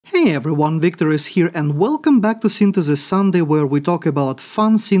Hey everyone, Victor is here and welcome back to Synthesis Sunday, where we talk about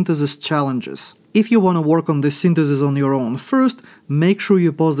fun synthesis challenges. If you want to work on this synthesis on your own first, make sure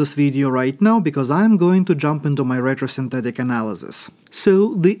you pause this video right now because I'm going to jump into my retrosynthetic analysis.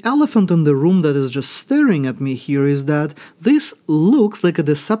 So the elephant in the room that is just staring at me here is that this looks like a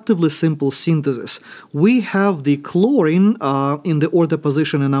deceptively simple synthesis. We have the chlorine in the ortho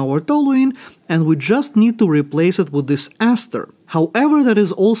position in our toluene, and we just need to replace it with this ester. However, that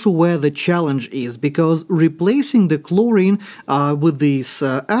is also where the challenge is, because replacing the chlorine with this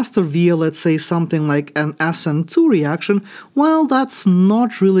ester via, let's say, something like an SN2 reaction, well, that's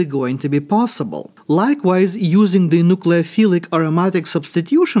not really going to be possible. Likewise, using the nucleophilic aromatic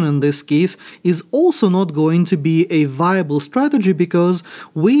substitution in this case is also not going to be a viable strategy because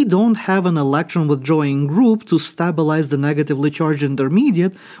we don't have an electron withdrawing group to stabilize the negatively charged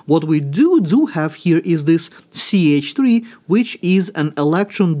intermediate. What we do have here is this CH3, which is an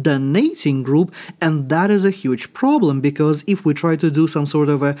electron donating group, and that is a huge problem because if we try to do some sort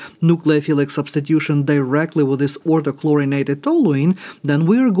of a nucleophilic substitution directly with this orthochlorinated toluene, then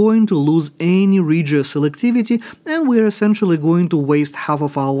we are going to lose any regioselectivity and we are essentially going to waste half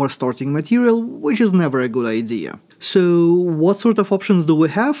of our starting material, which is never a good idea. So what sort of options do we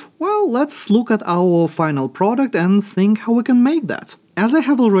have? Well, let's look at our final product and think how we can make that. As I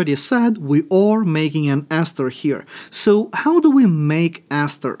have already said, we are making an ester here. So how do we make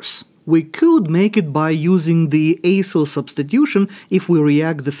esters? We could make it by using the acyl substitution if we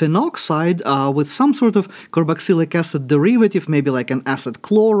react the phenoxide with some sort of carboxylic acid derivative, maybe like an acid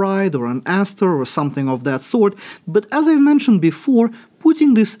chloride or an ester or something of that sort. But as I've mentioned before,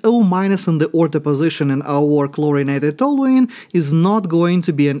 putting this O- in the ortho position in our chlorinated toluene is not going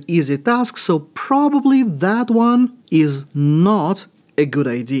to be an easy task, so probably that one is not a good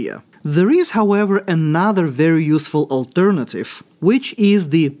idea. There is, however, another very useful alternative, which is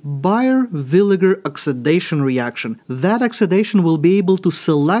the Baeyer-Villiger oxidation reaction. That oxidation will be able to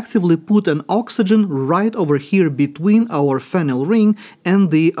selectively put an oxygen right over here between our phenyl ring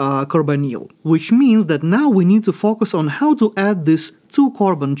and the carbonyl, which means that now we need to focus on how to add this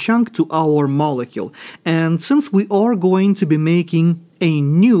 2-carbon chunk to our molecule. And since we are going to be making a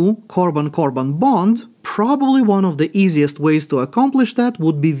new carbon-carbon bond, probably one of the easiest ways to accomplish that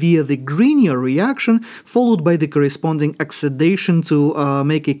would be via the Grignard reaction, followed by the corresponding oxidation to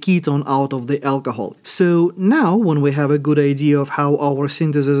make a ketone out of the alcohol. So now, when we have a good idea of how our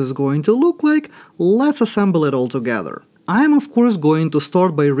synthesis is going to look like, let's assemble it all together. I am of course going to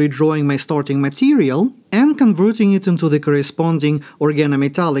start by redrawing my starting material and converting it into the corresponding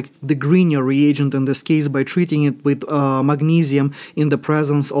organometallic, the Grignard reagent in this case, by treating it with magnesium in the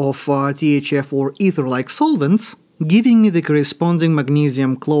presence of THF or ether-like solvents, giving me the corresponding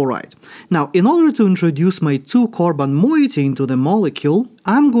magnesium chloride. Now, in order to introduce my 2-carbon moiety into the molecule,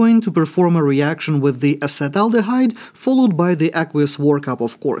 I'm going to perform a reaction with the acetaldehyde, followed by the aqueous workup,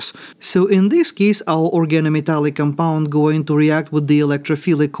 of course. So in this case, our organometallic compound going to react with the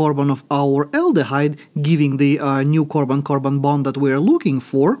electrophilic carbon of our aldehyde, giving the new carbon-carbon bond that we are looking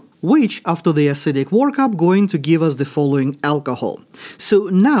for, which, after the acidic workup, going to give us the following alcohol. So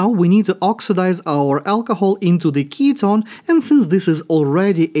now we need to oxidize our alcohol into the ketone, and since this is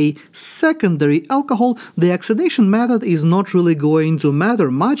already a secondary alcohol, the oxidation method is not really going to matter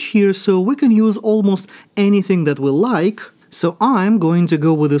much here, so we can use almost anything that we like. So I'm going to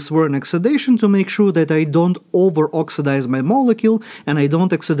go with the Swern oxidation to make sure that I don't over-oxidize my molecule and I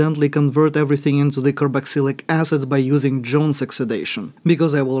don't accidentally convert everything into the carboxylic acids by using Jones oxidation.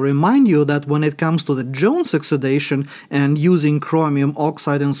 Because I will remind you that when it comes to the Jones oxidation and using chromium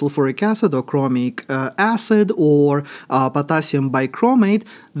oxide and sulfuric acid or chromic acid or potassium bichromate,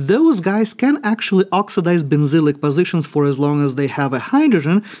 those guys can actually oxidize benzylic positions for as long as they have a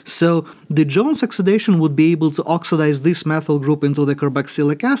hydrogen, so the Jones oxidation would be able to oxidize this methyl group into the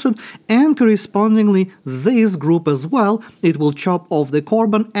carboxylic acid, and correspondingly this group as well. It will chop off the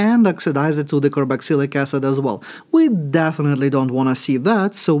carbon and oxidize it to the carboxylic acid as well. We definitely don't want to see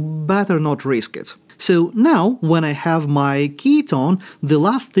that, so better not risk it. So now, when I have my ketone, the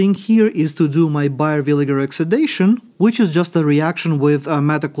last thing here is to do my Baeyer-Villiger oxidation, which is just a reaction with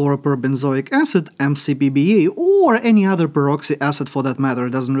metachloroperbenzoic acid, MCPBA, or any other peroxy acid for that matter.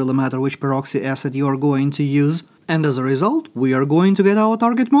 It doesn't really matter which peroxy acid you are going to use. And as a result, we are going to get our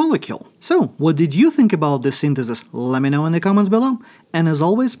target molecule. So, what did you think about this synthesis? Let me know in the comments below. And as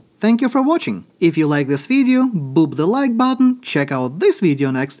always, thank you for watching. If you like this video, boop the like button, check out this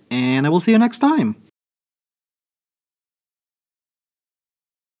video next, and I will see you next time.